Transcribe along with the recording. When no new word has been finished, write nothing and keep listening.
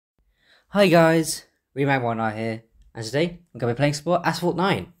Hi guys, Remag1R here, and today I'm going to be playing sport Asphalt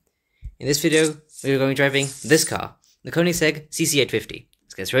 9. In this video, we're going to be driving this car, the Koenigsegg CC850.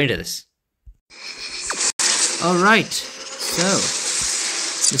 Let's get straight into this. Alright, so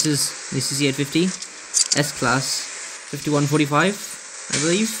this is the CC850 S-Class 5145, I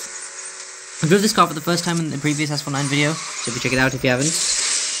believe. I drove this car for the first time in the previous Asphalt 9 video, so check it out if you haven't.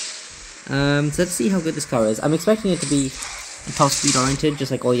 So let's see how good this car is. I'm expecting it to be top speed oriented,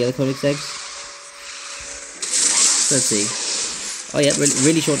 just like all the other Koenigseggs. So let's see. Oh yeah,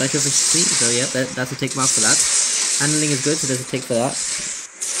 really short nitro efficiency, so yeah, that's a tick mark for that. Handling is good, so there's a tick for that.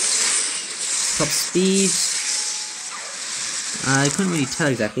 Top speed, I couldn't really tell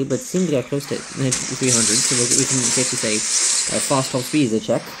exactly, but it seemed to get close to 300, so we can safely say fast top speed is a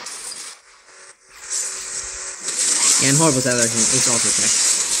check. Yeah, and horrible acceleration is also a check.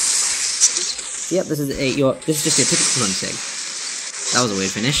 Yep, this is just your typical Koenigsegg. That was a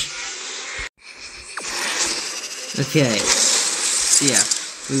weird finish. Okay, so yeah,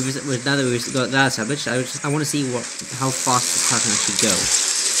 now that we've got that established, I want to see how fast this car can actually go.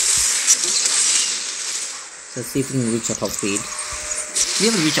 So let's see if we can reach our top speed.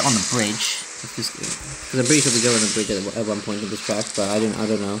 We'll be able to reach it on the bridge, because I'm pretty sure we go on the bridge at one point in this track, but I don't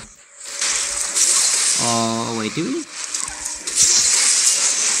know. Oh wait, do we?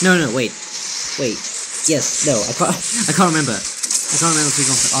 No, wait. Yes, no, I can't remember. I can't remember if we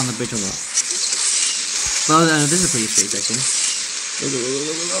go on the bridge or not. Well, no, this is a pretty straight section.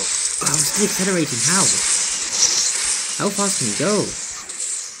 Oh, I'm still accelerating. How? How fast can you go?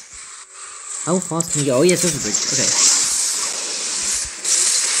 How fast can you go? Oh yes, there's the bridge. Okay.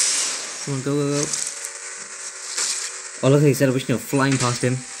 Come on, go. Oh, look at the acceleration, flying past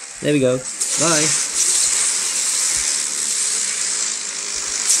him. There we go. Bye.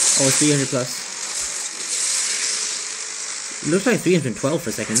 Oh, it's 300 plus. It looks like 312 for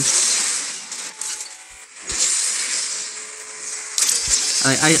a second.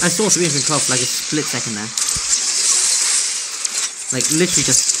 I saw 312 for like a split second there. Like literally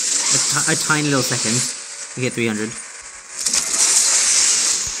just a tiny little second to get 300.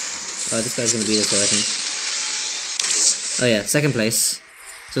 Oh, this guy's gonna beat us though, I think. Oh yeah, second place.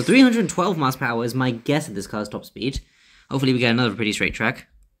 So 312 miles per hour is my guess at this car's top speed. Hopefully we get another pretty straight track.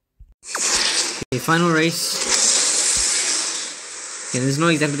 Okay, final race. Okay, this is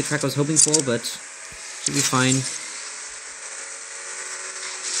not exactly the track I was hoping for, but should be fine.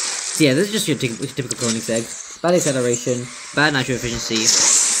 So yeah, this is just your typical Koenigsegg. Bad acceleration, bad nitro efficiency,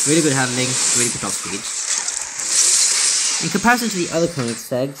 really good handling, really good top speed. In comparison to the other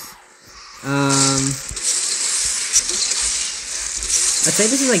Koenigsegs, I'd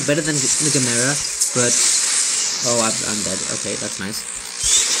say this is like better than the Gamera, but oh, I'm dead. Okay, that's nice.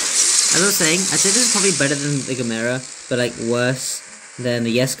 As I was saying, I'd say this is probably better than the Gamera, but like worse than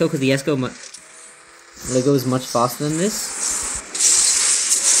the Jesko, because the Jesko goes much faster than this.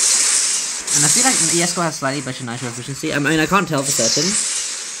 And I feel like the Jesko has slightly better nitro efficiency. I mean, I can't tell for certain,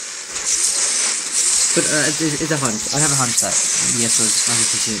 but it's a hunch. I have a hunch that the Jesko's nitro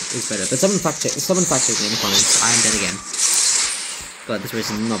efficiency is better. But someone fact check me in the comments. I am dead again. But this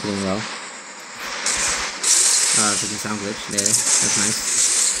race is not going well. Oh, it's a sound glitch. There, that's nice.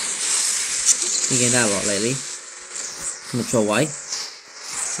 Been getting that a lot lately. I'm not sure why.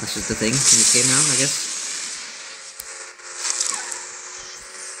 That's just the thing in this game now, I guess.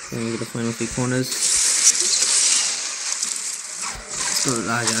 Going into the final three corners.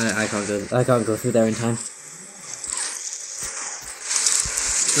 I can't go through there in time.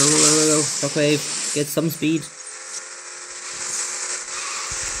 Go. Shockwave. Get some speed.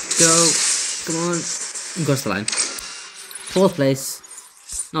 Go. Come on. Across the line. 4th place.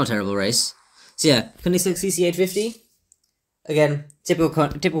 Not a terrible race. So yeah, Koenigsegg CC850. Again, typical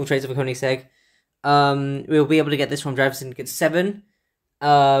traits of a Koenigsegg. We'll be able to get this from Driver Syndicate 7,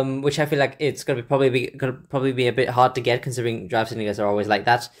 which I feel like it's gonna probably be a bit hard to get considering Driver Syndicates are always like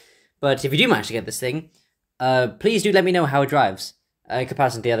that. But if you do manage to get this thing, please do let me know how it drives in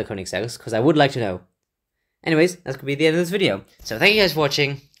comparison to the other Koenigsegs, because I would like to know. Anyways, that's gonna be the end of this video. So thank you guys for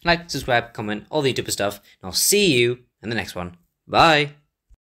watching. Like, subscribe, comment, all the YouTuber stuff, and I'll see you in the next one. Bye.